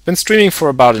 I've been streaming for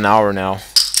about an hour now.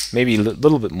 Maybe a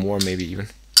little bit more, maybe even.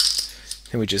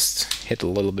 Then we just hit a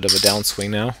little bit of a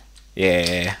downswing now.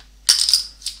 Yeah.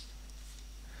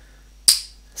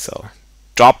 So,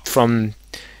 dropped from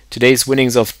today's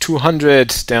winnings of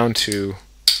 200 down to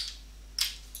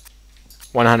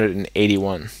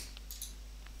 181.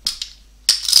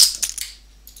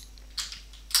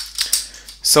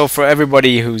 So for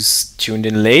everybody who's tuned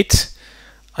in late,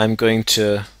 I'm going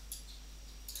to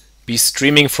be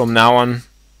streaming from now on a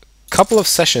couple of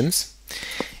sessions,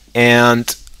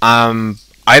 and I'm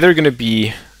either going to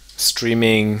be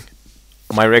streaming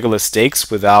my regular stakes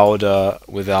without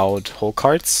hole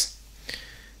cards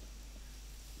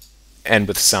and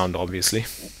with sound, obviously.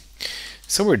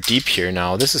 So we're deep here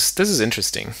now. This is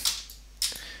interesting.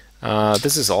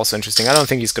 This is also interesting. I don't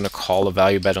think he's going to call a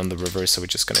value bet on the river, so we're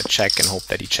just going to check and hope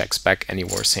that he checks back any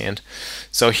worse hand.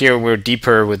 So here we're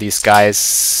deeper with these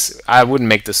guys. I wouldn't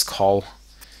make this call,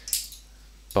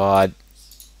 but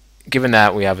given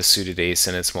that we have a suited ace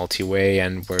and it's multi-way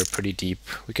and we're pretty deep,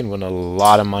 we can win a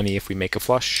lot of money if we make a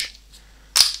flush.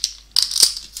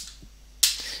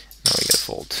 Now we get a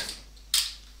fold.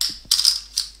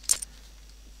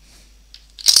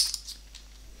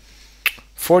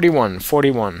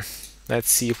 $41. Let's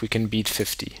see if we can beat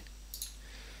 50.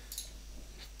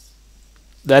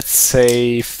 Let's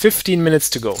say 15 minutes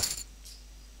to go.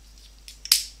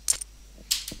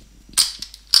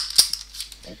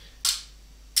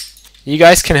 You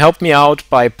guys can help me out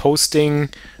by posting,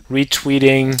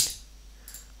 retweeting,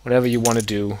 whatever you want to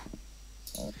do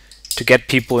to get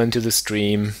people into the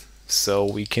stream so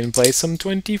we can play some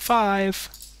 25.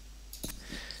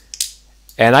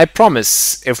 And I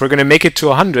promise, if we're going to make it to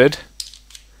 100,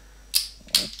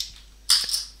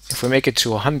 if we make it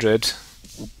to 100,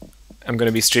 I'm going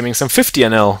to be streaming some 50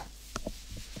 NL.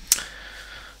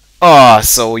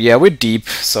 So yeah, we're deep,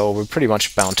 so we're pretty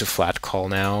much bound to flat call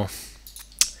now.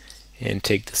 And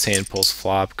take this hand pulse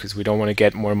flop, because we don't want to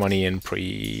get more money in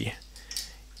pre.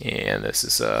 And this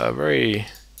is a very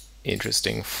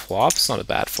interesting flop. It's not a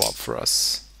bad flop for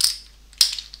us.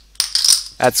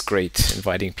 That's great,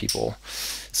 inviting people.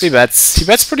 So he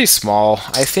bets pretty small.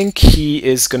 I think he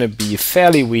is going to be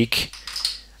fairly weak.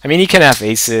 I mean, he can have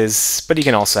aces, but he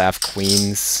can also have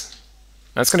queens.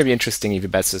 That's going to be interesting if he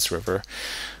bets this river.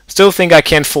 Still think I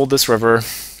can't fold this river.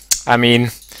 I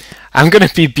mean, I'm going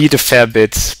to be beat a fair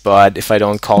bit, but if I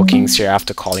don't call kings here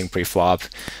after calling pre-flop,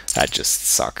 that just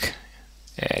suck.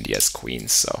 And he has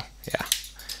queens, so yeah.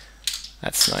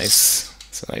 That's nice.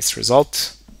 It's a nice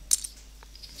result.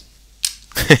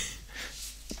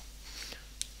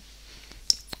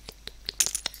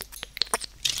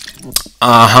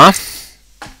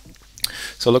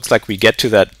 So it looks like we get to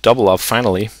that double up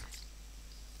finally.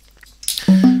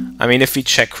 I mean, if he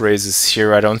check raises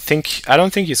here, I don't think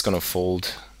he's gonna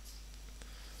fold.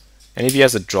 And if he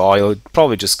has a draw, he'll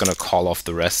probably just gonna call off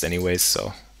the rest anyways,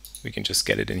 so we can just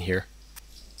get it in here.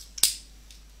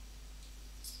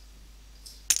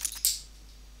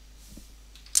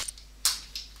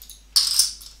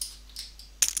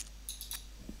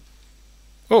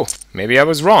 Oh, maybe I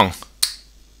was wrong.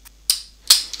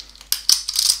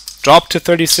 Drop to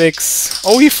 36.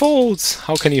 Oh, he folds.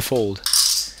 How can he fold?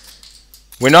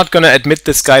 We're not going to admit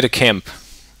this guy to camp.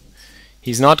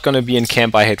 He's not going to be in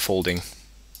camp. I hate folding.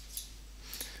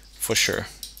 For sure.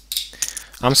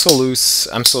 I'm so loose.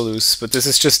 I'm so loose. But this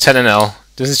is just 10 and L.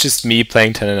 This is just me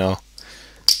playing 10 and L.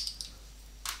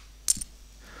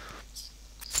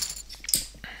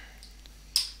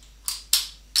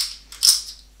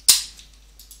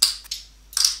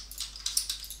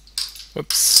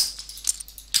 Whoops.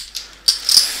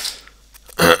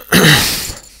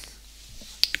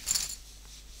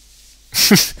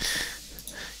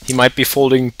 He might be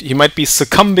folding, he might be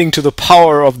succumbing to the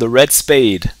power of the red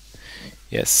spade.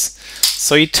 Yes.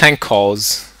 So he tank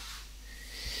calls.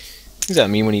 What does that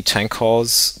mean when he tank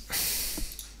calls?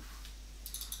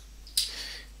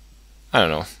 I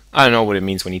don't know. I don't know what it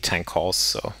means when he tank calls,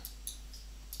 so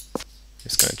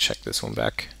just gonna check this one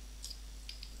back.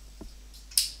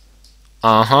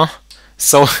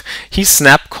 So he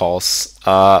snap calls.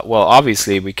 Well,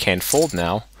 obviously we can't fold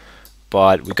now,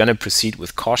 but we're gonna proceed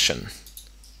with caution.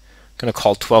 Gonna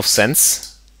call 12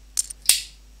 cents.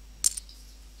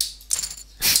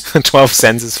 12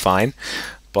 cents is fine,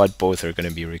 but both are gonna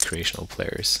be recreational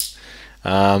players.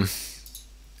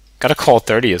 Gotta call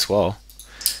 30 as well,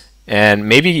 and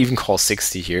maybe even call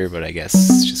 60 here, but I guess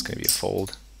it's just gonna be a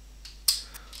fold.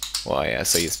 Well, yeah,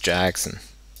 so he's jacks and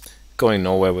going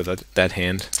nowhere with that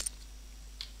hand.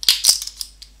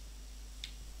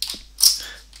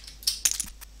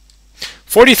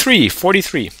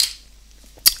 $43.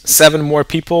 7 more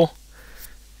people,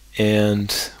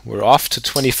 and we're off to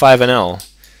 25 NL.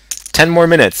 10 more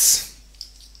minutes.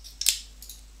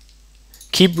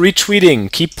 Keep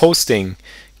retweeting, keep posting,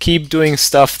 keep doing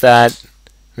stuff that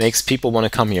makes people want to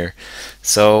come here.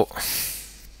 So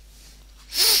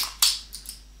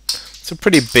it's a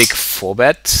pretty big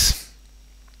 4-bet.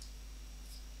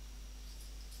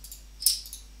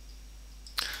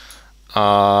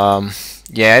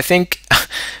 Yeah, I think,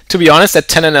 to be honest, at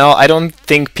 10 and L, I don't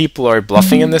think people are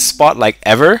bluffing in this spot, like,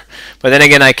 ever. But then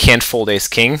again, I can't fold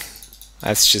ace-king.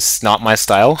 That's just not my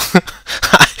style.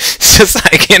 It's just,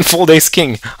 I can't fold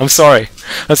ace-king. I'm sorry.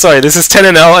 I'm sorry, this is 10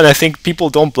 and L, and I think people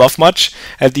don't bluff much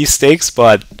at these stakes,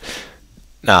 but...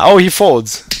 Nah, oh, he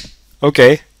folds.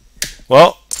 Okay.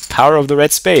 Well, power of the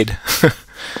red spade.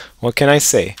 What can I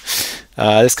say?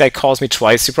 This guy calls me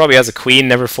twice. He probably has a queen,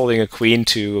 never folding a queen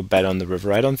to bet on the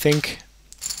river, I don't think.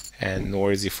 And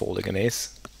nor is he folding an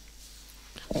ace.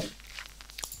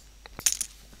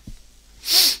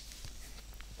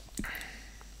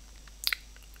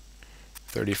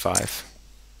 $35.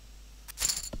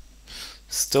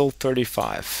 Still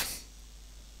 35.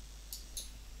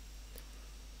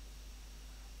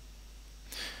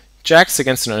 Jacks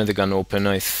against an under the gun open.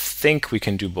 I think we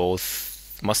can do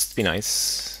both. Must be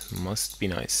nice. Must be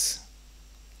nice.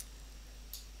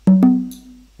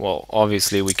 Well,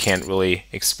 obviously we can't really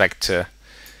expect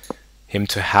him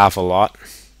to have a lot,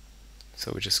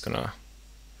 so we're just gonna...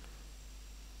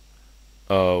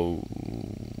 Oh,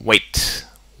 wait.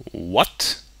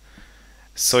 What?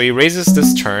 So he raises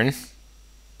this turn.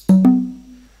 And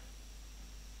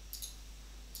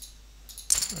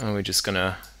we're just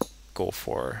gonna go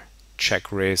for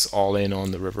check raise all in on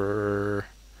the river.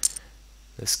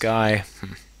 This guy.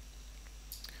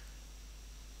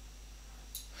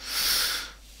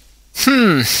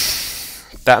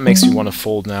 That makes me want to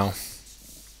fold now.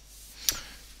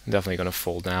 I'm definitely going to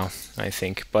fold now, I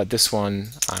think. But this one,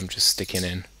 I'm just sticking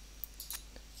in.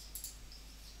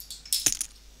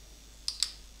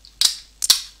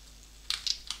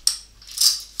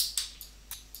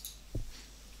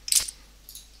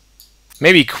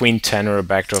 Maybe queen 10 or a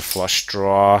backdoor flush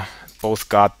draw. Both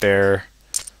got there.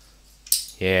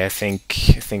 Yeah, I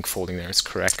think folding there is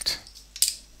correct.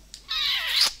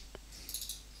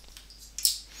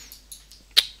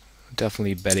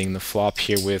 Definitely betting the flop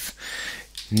here with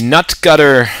nut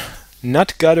gutter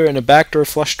and a backdoor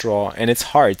flush draw, and it's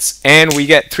hearts, and we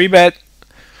get 3-bet.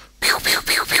 Pew, pew,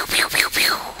 pew, pew, pew, pew,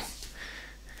 pew.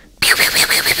 Pew, pew, pew,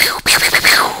 pew, pew, pew, pew, pew,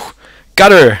 pew.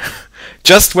 Gutter,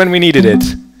 just when we needed it.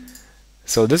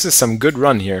 So this is some good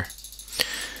run here.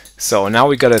 So now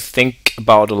we gotta think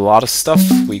about a lot of stuff.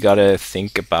 We gotta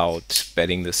think about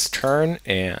betting this turn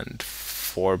and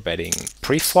for betting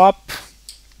pre-flop.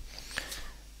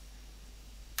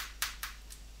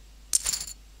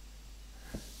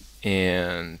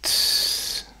 And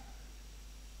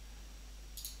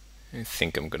I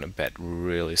think I'm gonna bet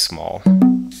really small.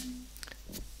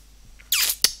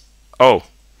 Oh,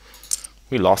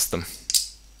 we lost them.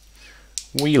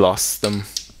 We lost them.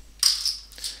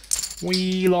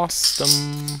 We lost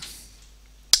them.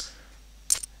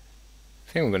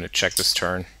 I think I'm gonna check this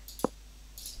turn.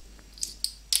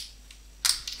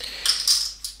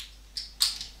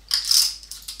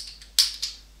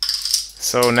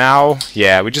 So now,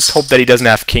 yeah, we just hope that he doesn't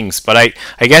have kings, but I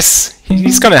guess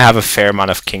he's gonna have a fair amount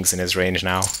of kings in his range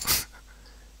now.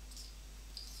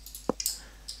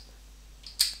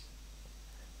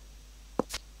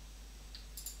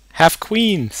 Have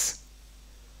queens!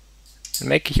 And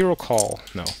make a hero call.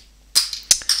 No.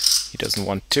 He doesn't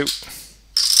want to.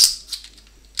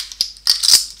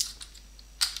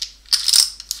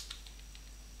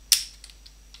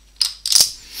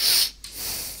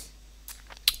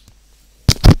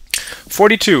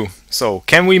 $42. So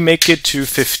can we make it to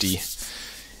 50?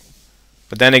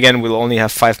 But then again, we'll only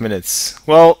have 5 minutes.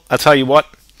 Well, I'll tell you what.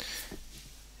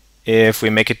 If we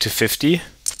make it to 50,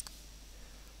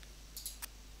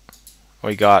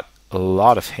 we got a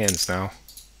lot of hands now.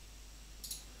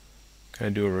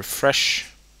 Gonna do a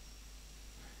refresh.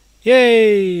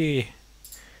 Yay!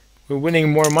 We're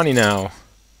winning more money now.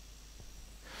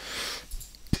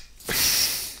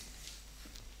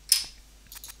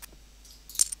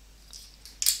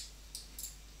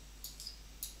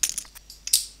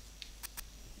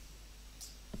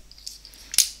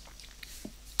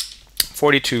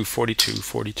 $42, $42,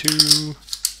 $42.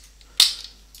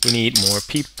 We need more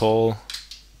people.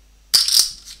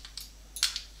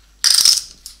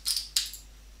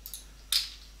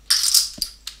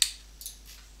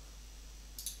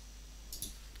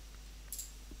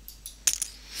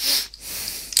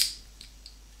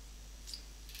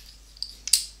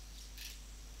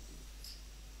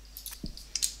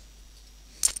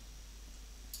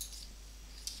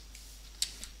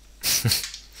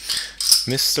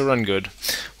 Mr. Run Good.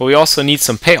 Well, we also need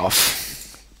some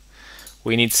payoff.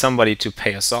 We need somebody to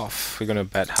pay us off. We're gonna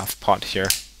bet half pot here.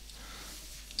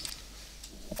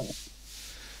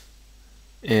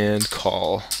 And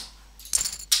call.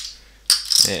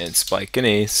 And spike an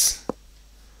ace.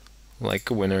 Like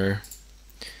a winner.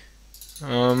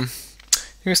 I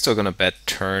think we're still gonna bet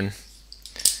turn.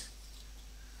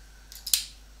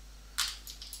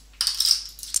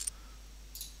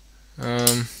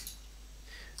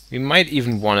 We might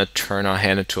even want to turn our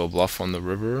hand into a bluff on the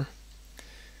river.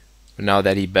 But now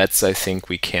that he bets, I think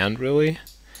we can't really.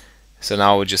 So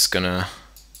now we're just gonna...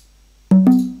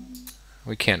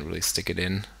 We can't really stick it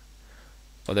in.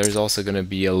 But there's also gonna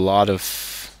be a lot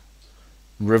of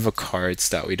river cards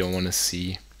that we don't want to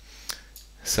see.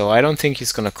 So I don't think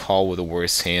he's gonna call with a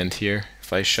worse hand here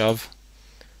if I shove.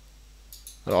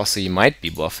 But also he might be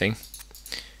bluffing.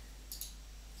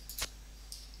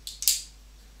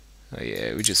 Oh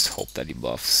yeah, we just hope that he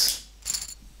bluffs.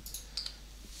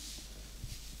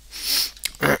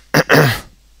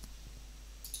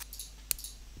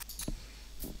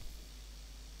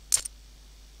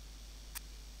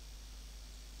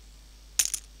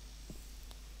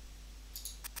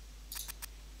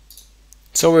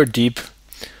 So we're deep.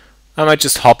 I might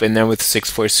just hop in there with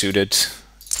 6-4 suited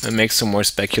and make some more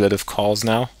speculative calls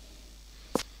now.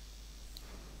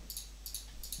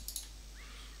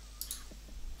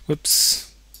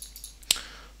 Whoops.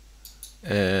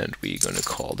 And we're gonna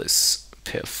call this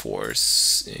pair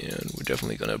 4s, and we're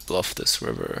definitely gonna bluff this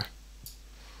river,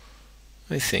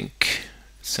 I think.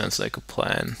 Sounds like a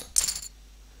plan.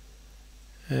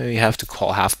 You have to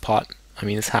call half pot. I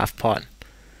mean, it's half pot.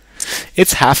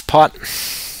 It's half pot.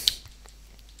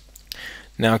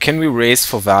 Now, can we raise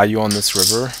for value on this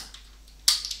river?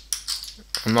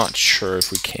 I'm not sure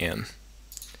if we can.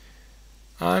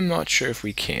 I'm not sure if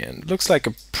we can. Looks like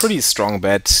a pretty strong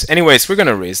bet. Anyways, we're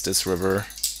gonna raise this river.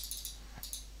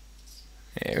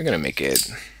 Yeah, we're gonna make it.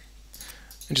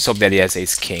 I just hope that he has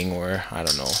ace king, or I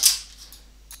don't know,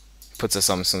 puts us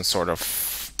on some sort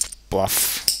of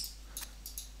bluff.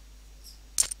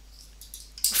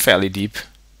 Fairly deep.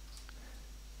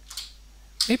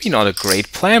 Maybe not a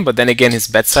great plan, but then again, his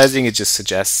bet sizing, it just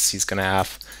suggests he's gonna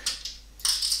have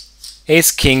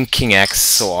ace king, king x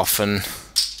so often.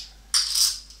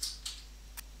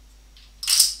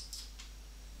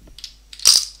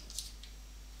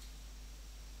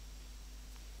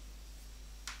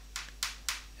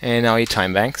 And now he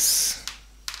time banks,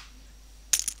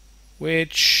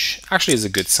 which actually is a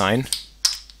good sign.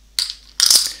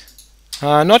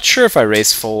 Not sure if I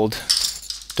raise fold,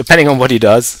 depending on what he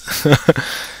does.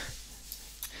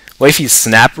 Well, if he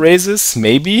snap raises,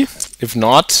 maybe. If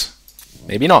not,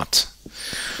 maybe not.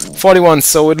 41,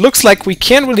 so it looks like we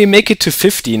can't really make it to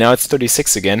 50. Now it's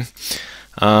 36 again.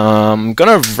 I'm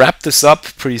gonna wrap this up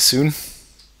pretty soon.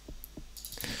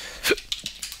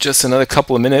 Just another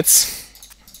couple of minutes.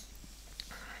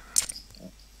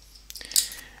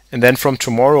 And then from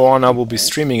tomorrow on, I will be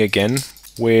streaming again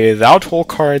without hole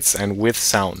cards and with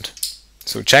sound.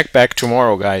 So check back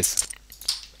tomorrow, guys,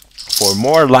 for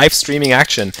more live streaming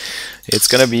action. It's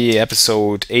gonna be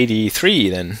episode 83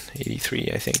 then.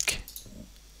 83, I think.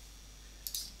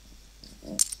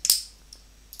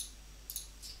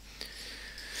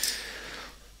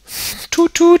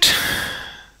 Toot toot.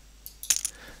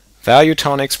 Value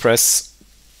Town Express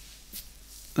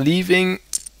leaving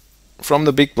from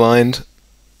the big blind.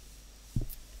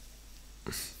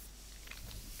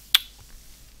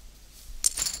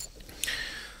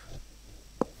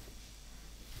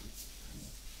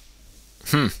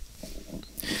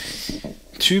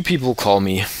 Two people call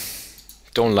me.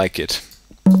 Don't like it.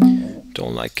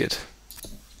 Don't like it.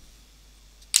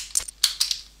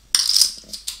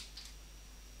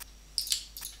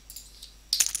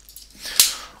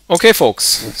 Okay, folks.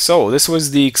 So this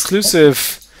was the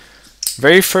exclusive,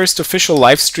 very first official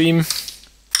live stream.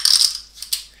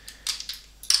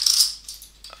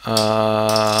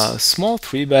 Small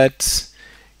 3-bet.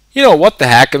 You know what the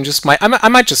heck? I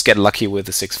might just get lucky with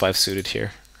the 6-5 suited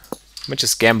here. I might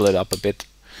just gamble it up a bit.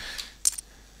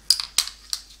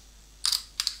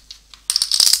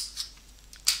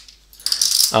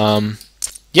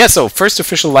 Yeah, so first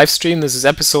official live stream. This is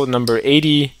episode number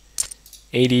 82.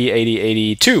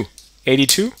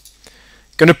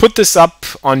 Gonna put this up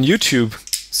on YouTube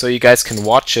so you guys can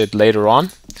watch it later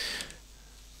on.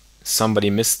 Somebody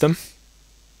missed them.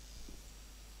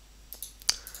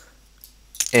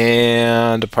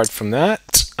 And apart from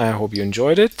that, I hope you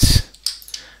enjoyed it.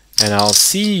 And I'll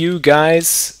see you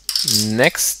guys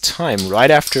next time,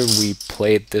 right after we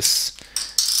played this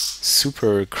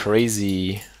super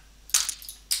crazy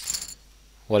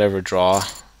whatever draw.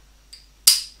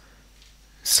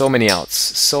 So many outs,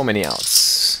 so many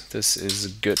outs. This is a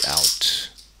good out.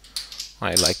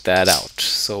 I like that out.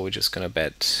 So we're just gonna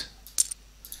bet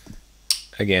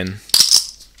again.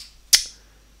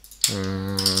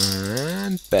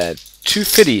 And bet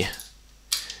 250.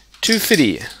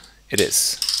 250 it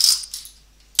is.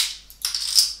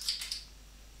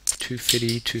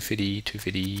 250, 250,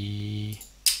 250.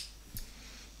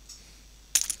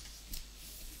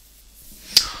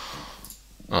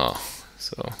 Oh,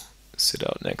 so sit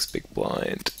out next big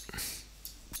blind.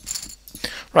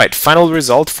 Right, final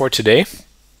result for today.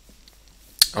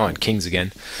 Oh, and kings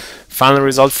again. Final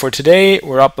result for today,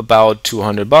 we're up about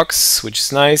 200 bucks, which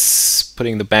is nice.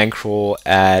 Putting the bankroll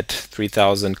at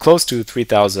 3,000, close to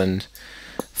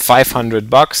 3,500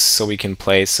 bucks, so we can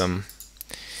play some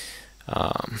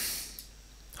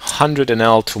 100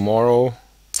 NL tomorrow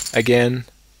again,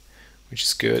 which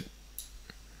is good.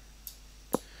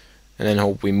 And then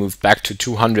hope we move back to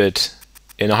 200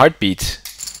 in a heartbeat.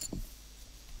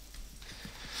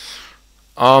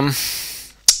 I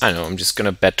don't know, I'm just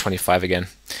gonna bet 25 again.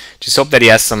 Just hope that he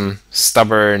has some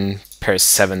stubborn pair of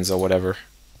 7s or whatever.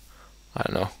 I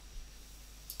don't know.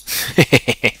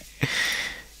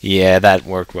 Yeah, that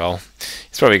worked well.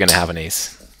 He's probably gonna have an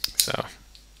ace. So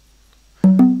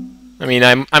I mean,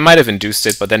 I might have induced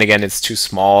it, but then again, it's too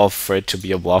small for it to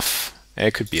be a bluff.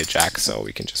 It could be a jack, so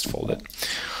we can just fold it.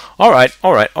 Alright,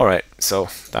 alright, alright. So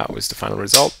that was the final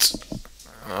result.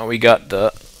 We got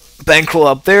the bankroll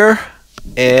up there.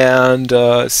 And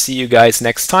see you guys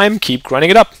next time. Keep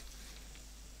grinding it up.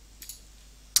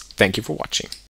 Thank you for watching.